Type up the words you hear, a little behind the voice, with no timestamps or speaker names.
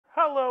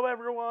Hello,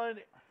 everyone.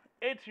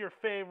 It's your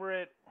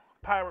favorite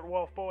pirate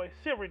wolf boy,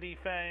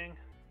 SilverDFanng,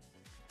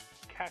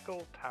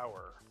 Cackle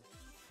Tower.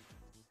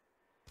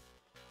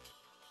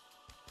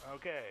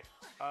 Okay,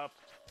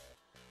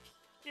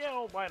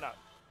 why not?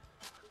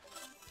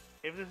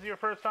 If this is your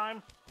first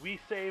time, we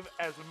save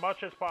as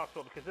much as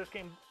possible because this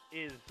game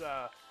is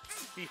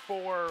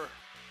before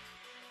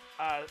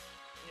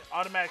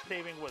automatic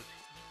saving was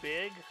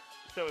big.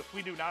 So if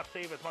we do not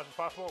save as much as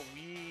possible,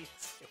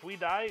 if we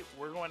die,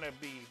 we're going to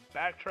be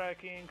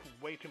backtracking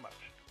way too much.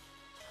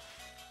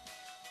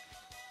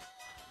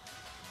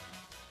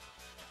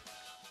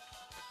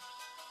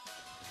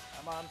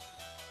 Come on.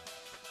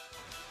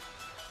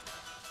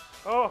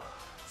 Oh.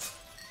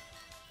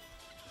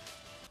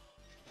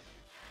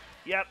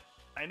 Yep,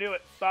 I knew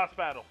it. Boss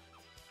battle.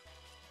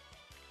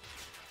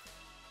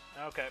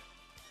 Okay.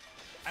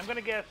 I'm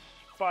gonna guess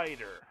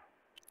spider.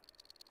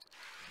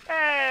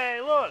 Hey,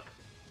 look!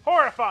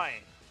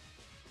 Horrifying!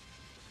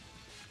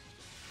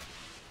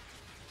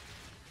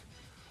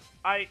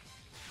 I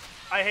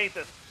hate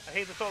this. I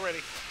hate this already.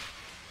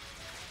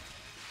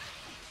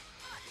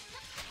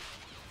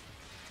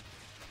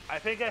 I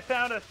think I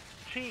found a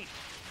cheat.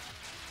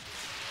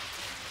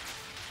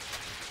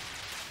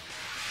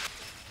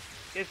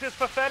 Is this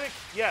pathetic?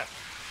 Yes.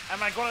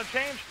 Am I going to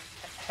change?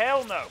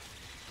 Hell no.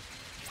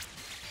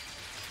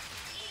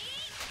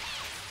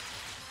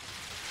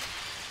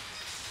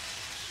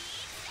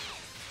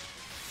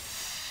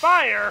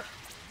 Fire!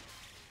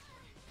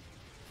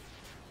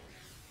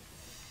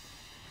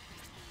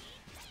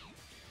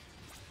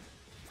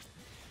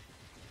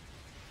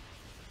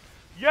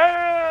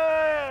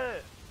 Yeah!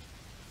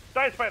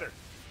 Die, spider!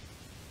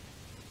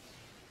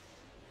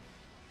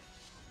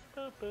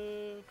 Boop,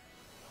 boop.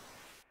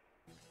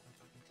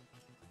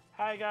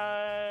 Hi,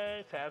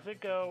 guys. How's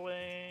it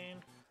going?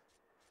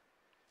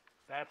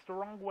 That's the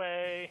wrong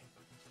way.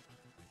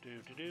 Do.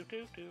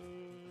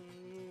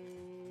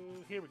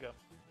 Here we go.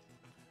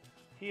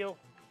 Heal.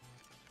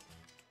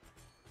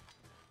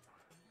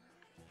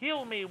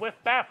 Heal me with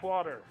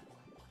bathwater.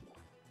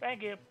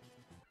 Thank you.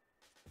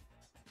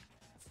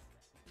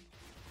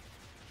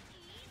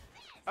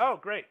 Oh,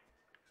 great.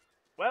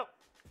 Well,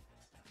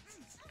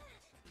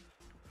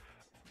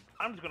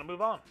 I'm just going to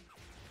move on.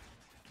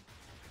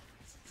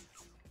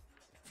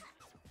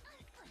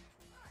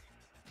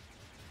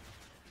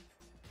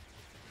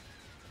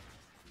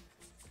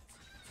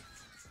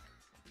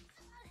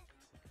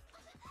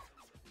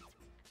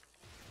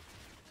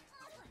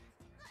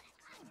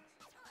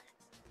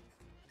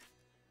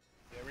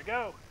 There we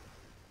go.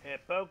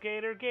 Hippo,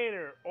 gator,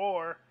 gator,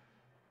 or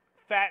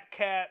fat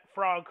cat,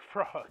 frog,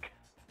 frog.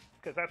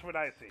 Because that's what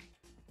I see.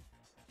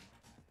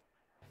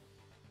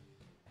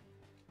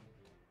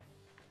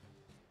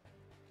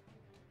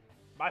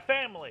 My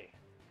family.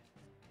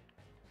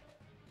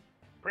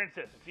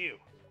 Princess, it's you.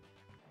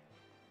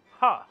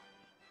 Huh.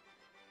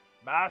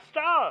 My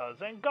stars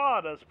and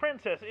goddess,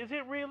 princess, is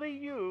it really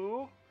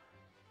you?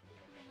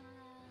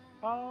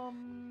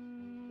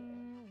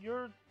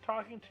 You're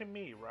talking to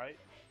me, right?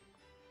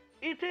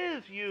 It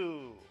is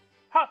you!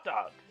 Hot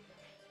dog!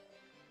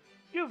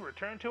 You've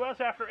returned to us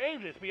after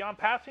ages beyond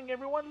passing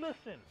everyone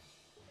listen.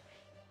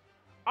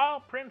 Our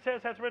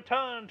princess has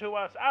returned to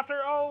us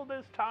after all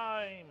this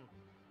time.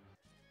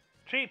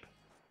 Cheap.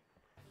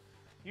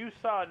 You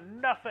saw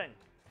nothing.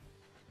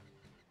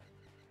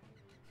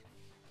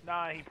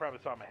 Nah, he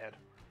probably saw my head.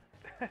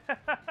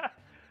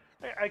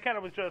 I kind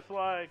of was just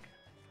like,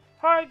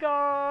 hi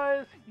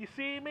guys, you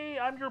see me?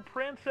 I'm your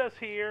princess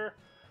here.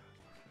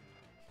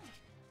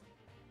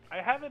 I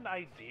have an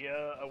idea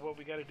of what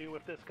we gotta do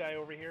with this guy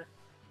over here.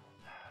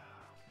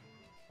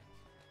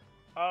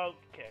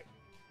 Okay,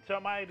 so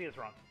my idea is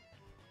wrong.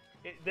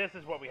 This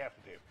is what we have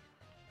to do.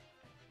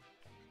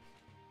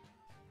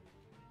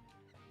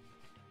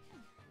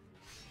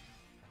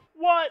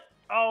 What?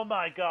 Oh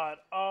my god.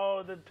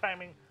 Oh, the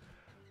timing.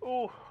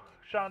 Ooh,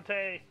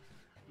 Shantae,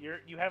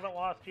 you haven't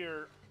lost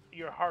your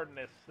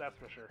hardness, that's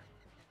for sure.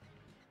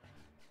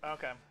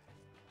 Okay.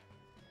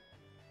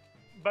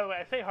 By the way,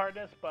 I say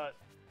hardness, but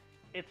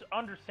it's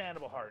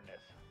understandable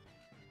hardness.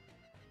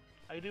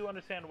 I do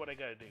understand what I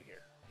gotta do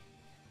here.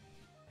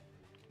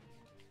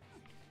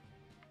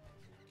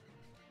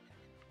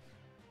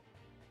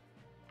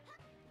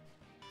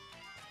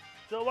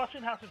 Still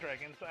watching House of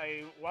Dragons.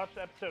 I watched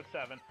episode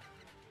 7.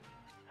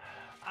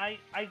 I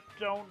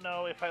don't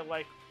know if I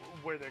like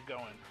where they're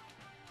going.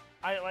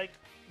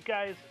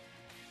 Guys,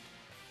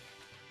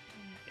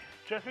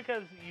 just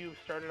because you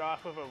started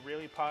off with a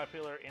really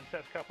popular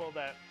incest couple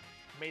that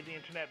made the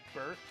internet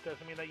burst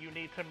doesn't mean that you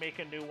need to make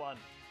a new one.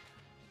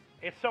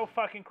 It's so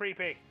fucking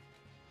creepy.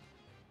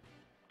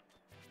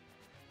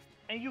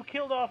 And you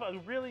killed off a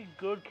really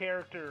good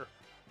character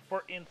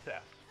for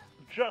incest.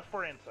 Just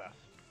for incest.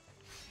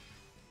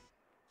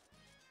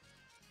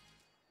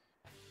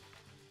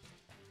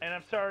 And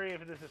I'm sorry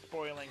if this is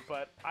spoiling,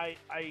 but I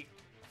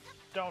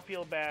don't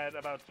feel bad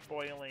about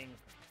spoiling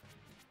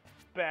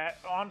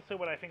honestly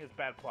what I think is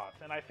bad plots.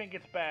 And I think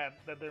it's bad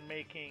that they're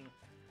making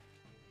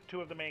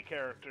two of the main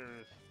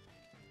characters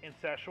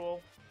incestual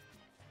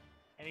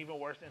and even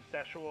worse,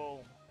 incestual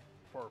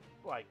for,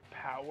 like,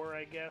 power,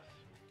 I guess.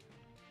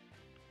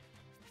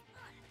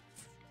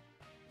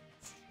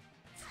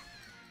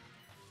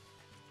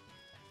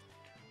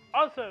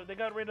 Also, they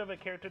got rid of a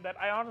character that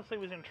I honestly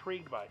was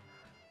intrigued by.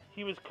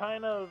 He was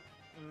kind of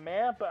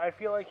meh, but I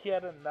feel like he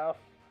had enough,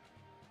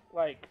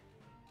 like,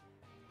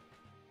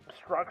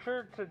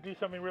 structure to do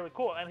something really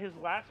cool. And his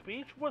last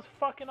speech was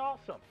fucking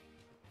awesome.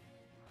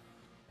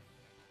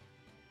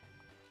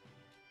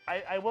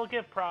 I will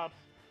give props.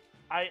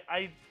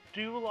 I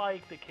do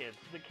like the kids.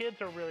 The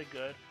kids are really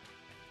good.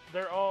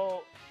 They're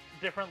all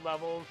different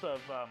levels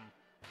of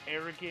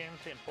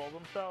arrogance and full of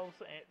themselves,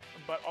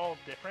 but all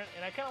different,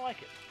 and I kind of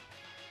like it.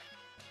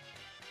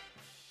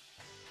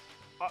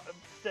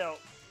 Still,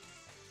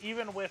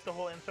 even with the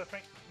whole incest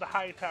thing, the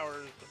High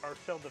Towers are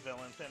still the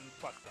villains, and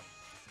fuck them.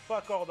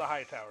 Fuck all the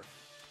High Towers.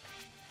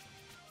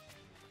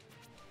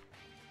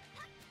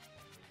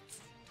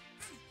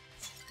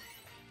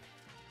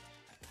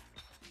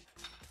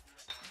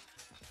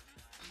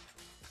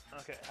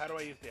 Okay, how do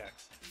I use the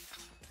axe?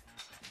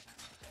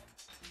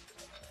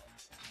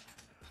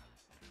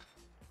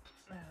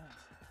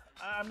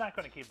 I'm not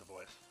going to keep the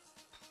voice.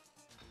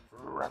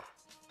 Ruff.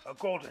 A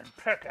golden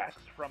pickaxe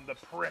from the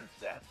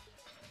princess.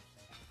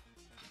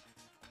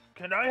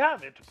 Can I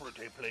have it,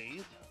 pretty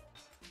please?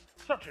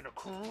 Such an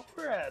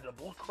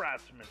incredible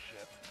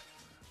craftsmanship.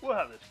 We'll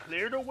have this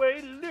cleared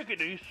away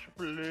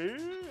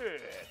lickety-split.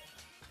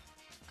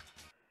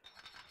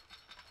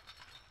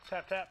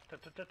 Tap, tap,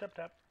 tap, tap, tap, tap,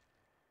 tap.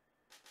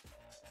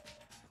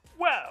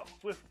 Well,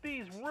 with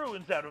these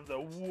ruins out of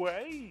the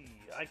way,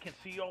 I can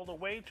see all the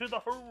way to the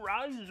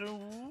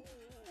horizon.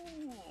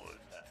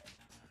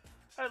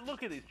 And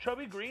look at these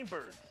chubby green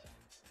birds.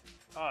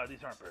 Ah,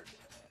 these aren't birds.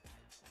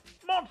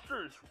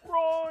 Monsters,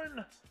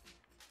 run!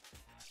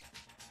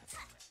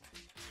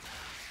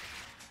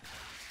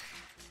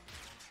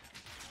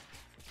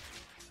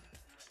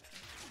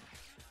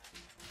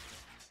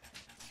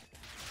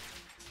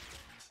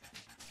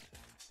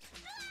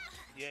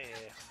 Yeah.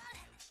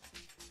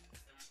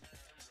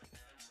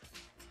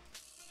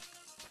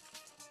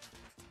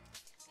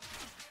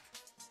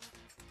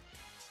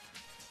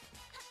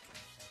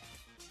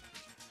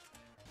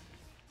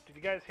 Did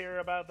you guys hear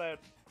about that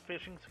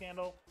fishing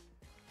scandal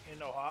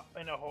in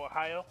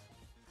Ohio?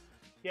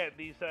 Yeah,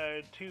 these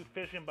two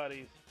fishing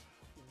buddies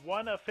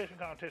won a fishing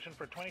competition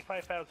for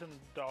 $25,000,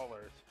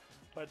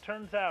 but it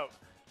turns out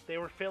they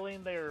were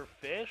filling their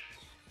fish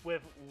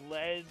with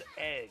lead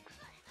eggs.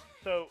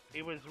 So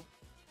it was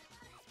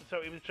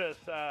just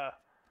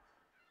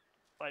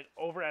like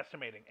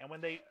overestimating, and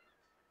when they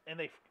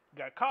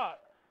got caught,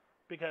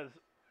 because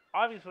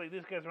obviously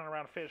these guys went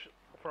around fish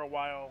for a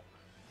while.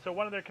 So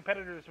one of their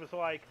competitors was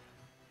like,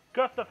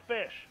 gut the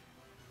fish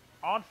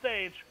on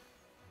stage,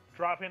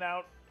 dropping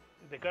out.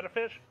 They gut a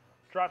fish,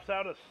 drops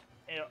out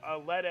a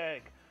lead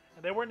egg,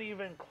 and they weren't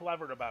even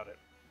clever about it.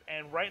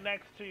 And right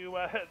next to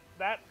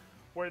that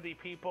were the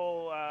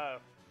people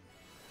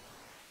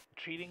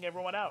cheating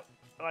everyone out.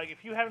 Like,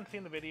 if you haven't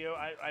seen the video,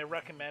 I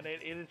recommend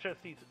it. It is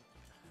just these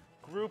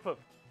group of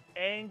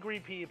angry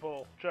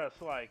people just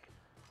like,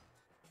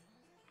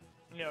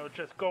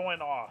 just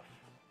going off.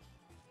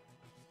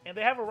 And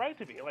they have a right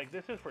to be. Like,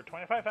 this is for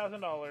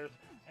 $25,000,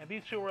 and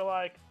these two were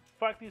like,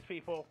 fuck these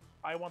people,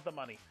 I want the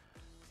money.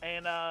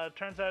 And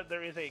turns out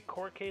there is a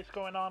court case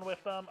going on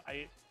with them.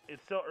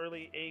 It's still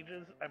early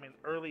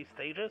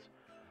stages.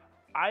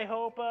 I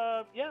hope,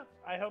 I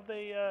hope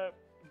they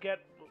get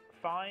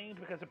fined,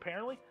 because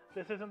apparently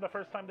this isn't the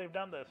first time they've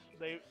done this.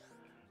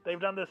 They've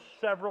done this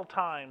several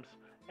times,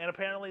 and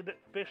apparently the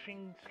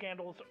fishing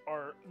scandals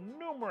are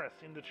numerous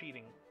in the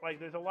cheating.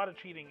 Like, there's a lot of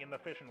cheating in the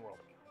fishing world.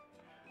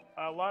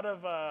 A lot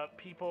of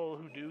people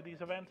who do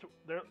these events,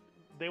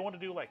 they want to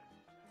do like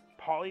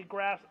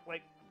polygraphs.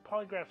 Like,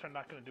 polygraphs are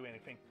not going to do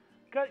anything.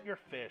 Gut your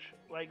fish.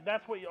 Like,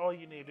 that's what all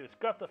you need to do is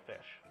gut the fish.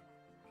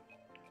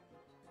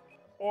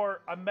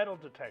 Or a metal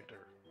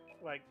detector.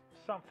 Like,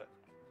 something.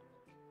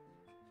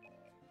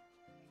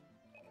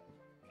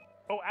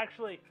 Oh,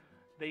 actually,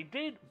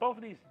 both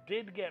of these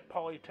did get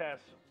poly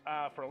tests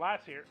for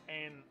last year,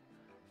 and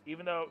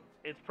even though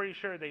it's pretty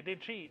sure they did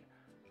cheat,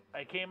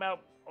 it came out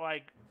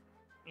like,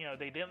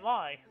 they didn't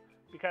lie,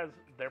 because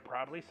they're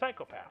probably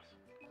psychopaths.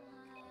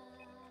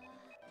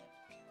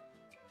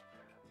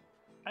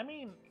 I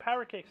mean,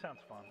 Power Cake sounds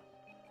fun.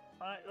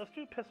 Alright, let's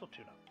do Pistol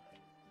Tune-Up.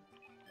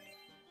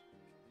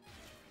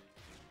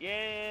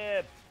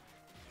 Yeah!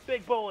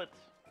 Big bullets!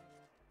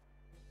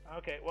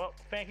 Okay, well,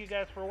 thank you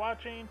guys for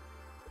watching.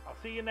 I'll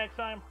see you next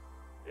time.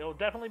 It'll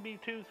definitely be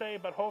Tuesday,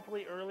 but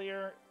hopefully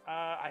earlier.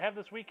 I have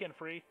this weekend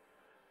free.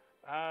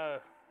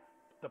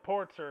 The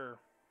ports are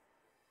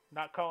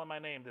not calling my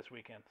name this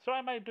weekend, so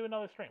I might do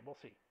another stream. We'll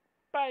see.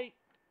 Bye!